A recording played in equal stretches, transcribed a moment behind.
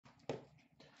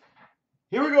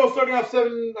Here we go, starting off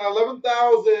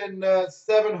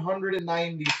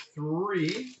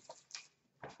 11,793.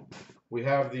 We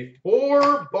have the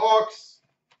 4-box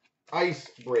ice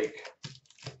break.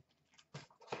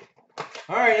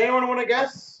 All right, anyone want to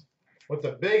guess what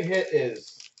the big hit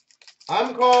is?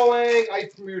 I'm calling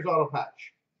Ice Premier's Auto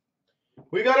Patch.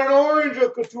 We got an orange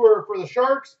of Couture for the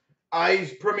Sharks.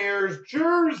 Ice Premier's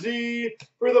jersey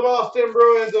for the Boston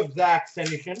Bruins of Zach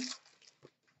Senyshyn.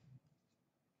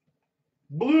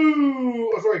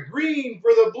 Green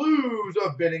for the Blues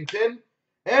of Binnington.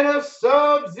 And a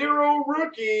Sub-Zero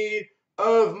rookie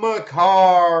of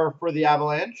Makar for the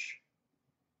Avalanche.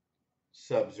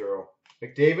 Sub-Zero.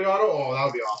 McDavid auto. Oh, that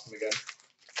would be awesome again.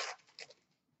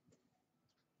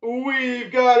 We've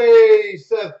got a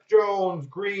Seth Jones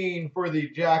green for the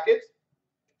Jackets.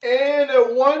 And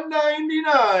a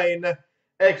 199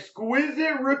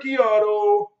 exquisite rookie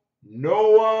auto,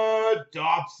 Noah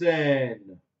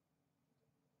Dobson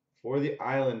for the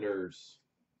Islanders.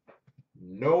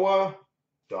 Noah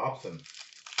Dobson.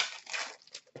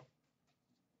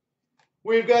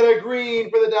 We've got a green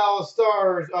for the Dallas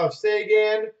Stars of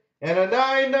Sagan and a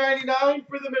 999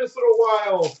 for the Minnesota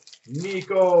Wild,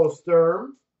 Nico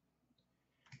Sturm.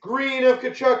 Green of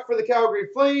Tkachuk for the Calgary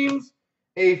Flames.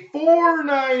 A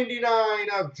 499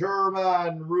 of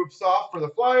German Rupsov for the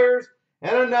Flyers.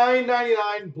 And a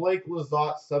 999 Blake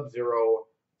Lizotte Sub-Zero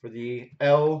for the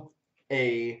LA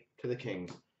to the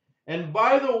Kings. And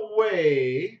by the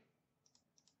way,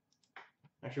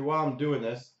 actually while I'm doing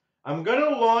this, I'm going to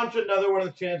launch another one of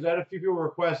the chances. I had a few people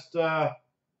request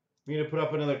me to put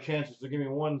up another chance, so give me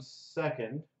 1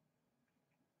 second.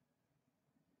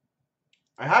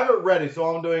 I have it ready, so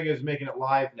all I'm doing is making it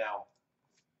live now.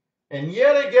 And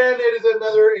yet again, it is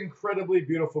another incredibly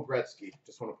beautiful Gretzky.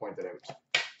 Just want to point that out.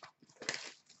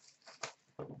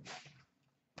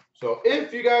 So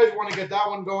if you guys want to get that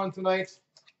one going tonight,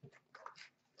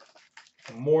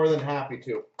 I'm more than happy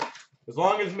to. As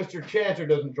long as Mr. Chancer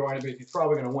doesn't join it, because he's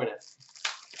probably going to win it.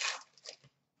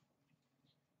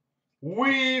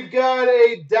 We've got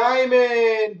a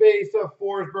diamond base of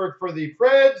Forsberg for the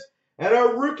Preds. And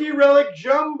a rookie relic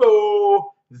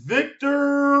jumbo,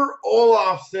 Victor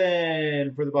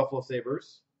Olofsson for the Buffalo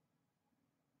Sabres.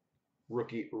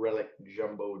 Rookie relic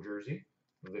jumbo jersey,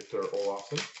 Victor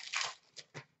Olofsson.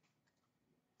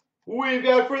 We've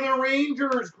got for the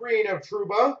Rangers green of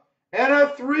Trouba. And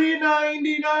a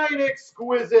 399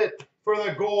 exquisite for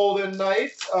the Golden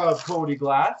Knights of Cody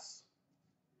Glass.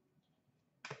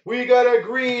 We got a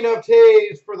green of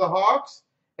Taves for the Hawks.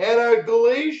 And a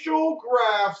Glacial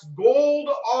Graphs Gold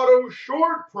Auto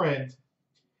Short Print,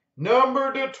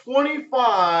 number to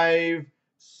 25,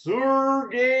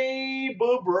 Sergei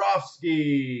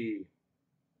Bobrovsky.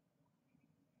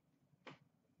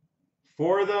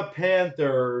 For the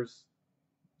Panthers,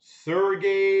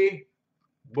 Sergei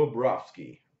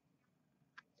Bobrovsky.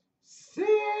 Sick!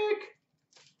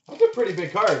 That's a pretty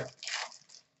big card.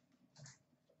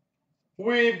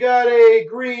 We've got a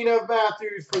green of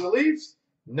Matthews for the Leafs.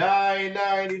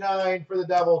 $9.99 for the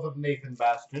Devils of Nathan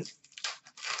Bastian.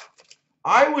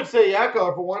 I would say, yeah,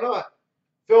 colorful, why not?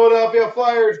 Philadelphia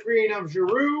Flyers green of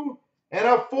Giroux. And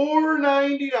a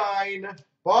 $4.99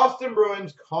 Boston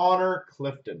Bruins Connor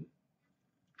Clifton.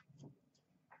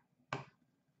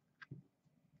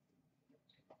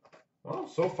 Well,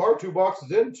 so far, 2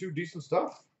 boxes in, 2 decent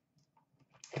stuff.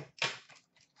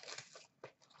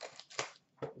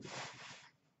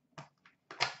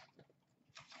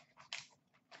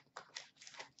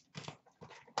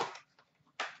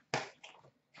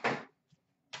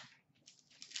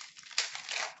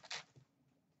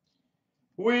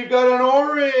 We've got an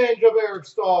orange of Eric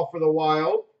Staal for the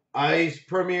Wild. Ice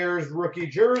Premier's rookie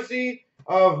jersey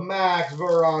of Max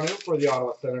Veronneau for the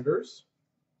Ottawa Senators.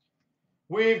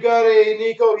 We've got a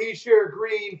Nico Hischier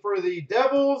green for the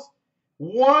Devils.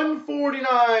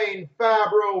 149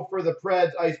 Fabro for the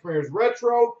Preds Ice Premier's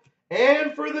retro.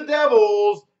 And for the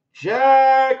Devils,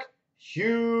 Jack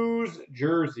Hughes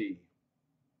jersey.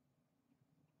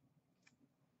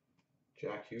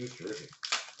 Jack Hughes jersey.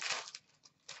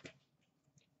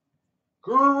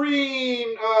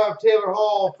 Green of Taylor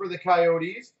Hall for the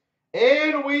Coyotes.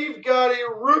 And we've got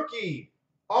a rookie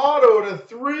auto to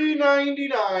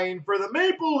 399 for the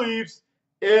Maple Leafs,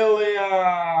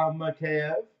 Ilya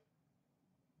Mikheyev.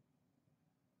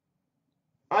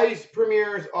 Ice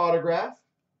Premier's autograph,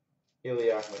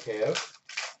 Ilya Mikheyev.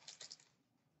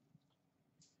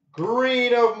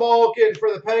 Green of Malkin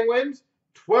for the Penguins,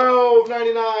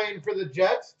 $12.99 for the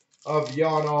Jets of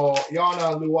Yana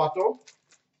Luato.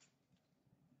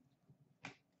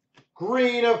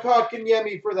 Green of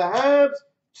Kotkaniemi for the Habs,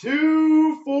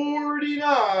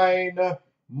 $2.49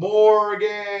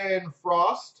 Morgan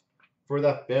Frost for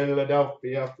the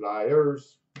Philadelphia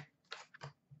Flyers.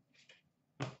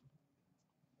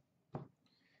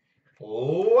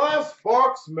 Last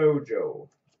box mojo.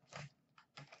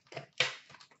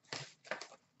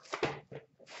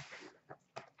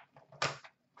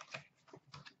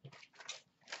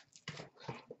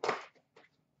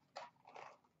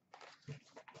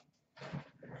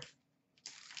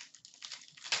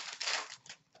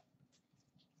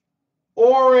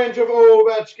 Orange of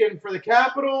Ovechkin for the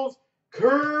Capitals.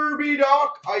 Kirby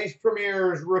Doc, Ice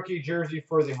Premier's rookie jersey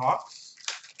for the Hawks.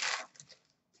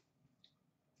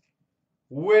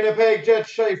 Winnipeg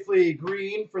Jets Scheifele,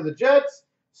 green for the Jets.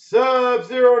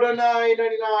 Sub-Zero to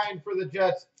 999 for the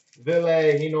Jets, Ville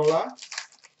Heinola.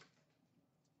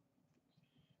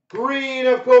 Green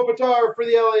of Kopitar for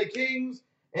the LA Kings.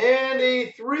 And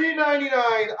a $3.99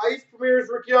 Ice Premier's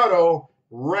rookie auto,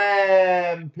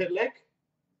 Rem Pitlick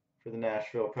for the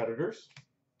Nashville Predators.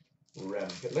 Rem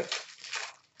Pitlick.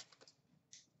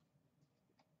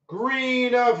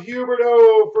 Green of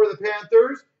Huberdeau for the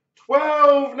Panthers.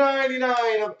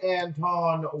 $12.99 of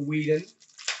Anton Whedon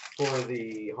for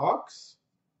the Hawks.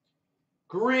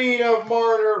 Green of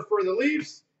Marner for the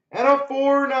Leafs. And a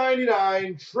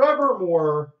 $4.99 Trevor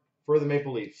Moore for the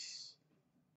Maple Leafs.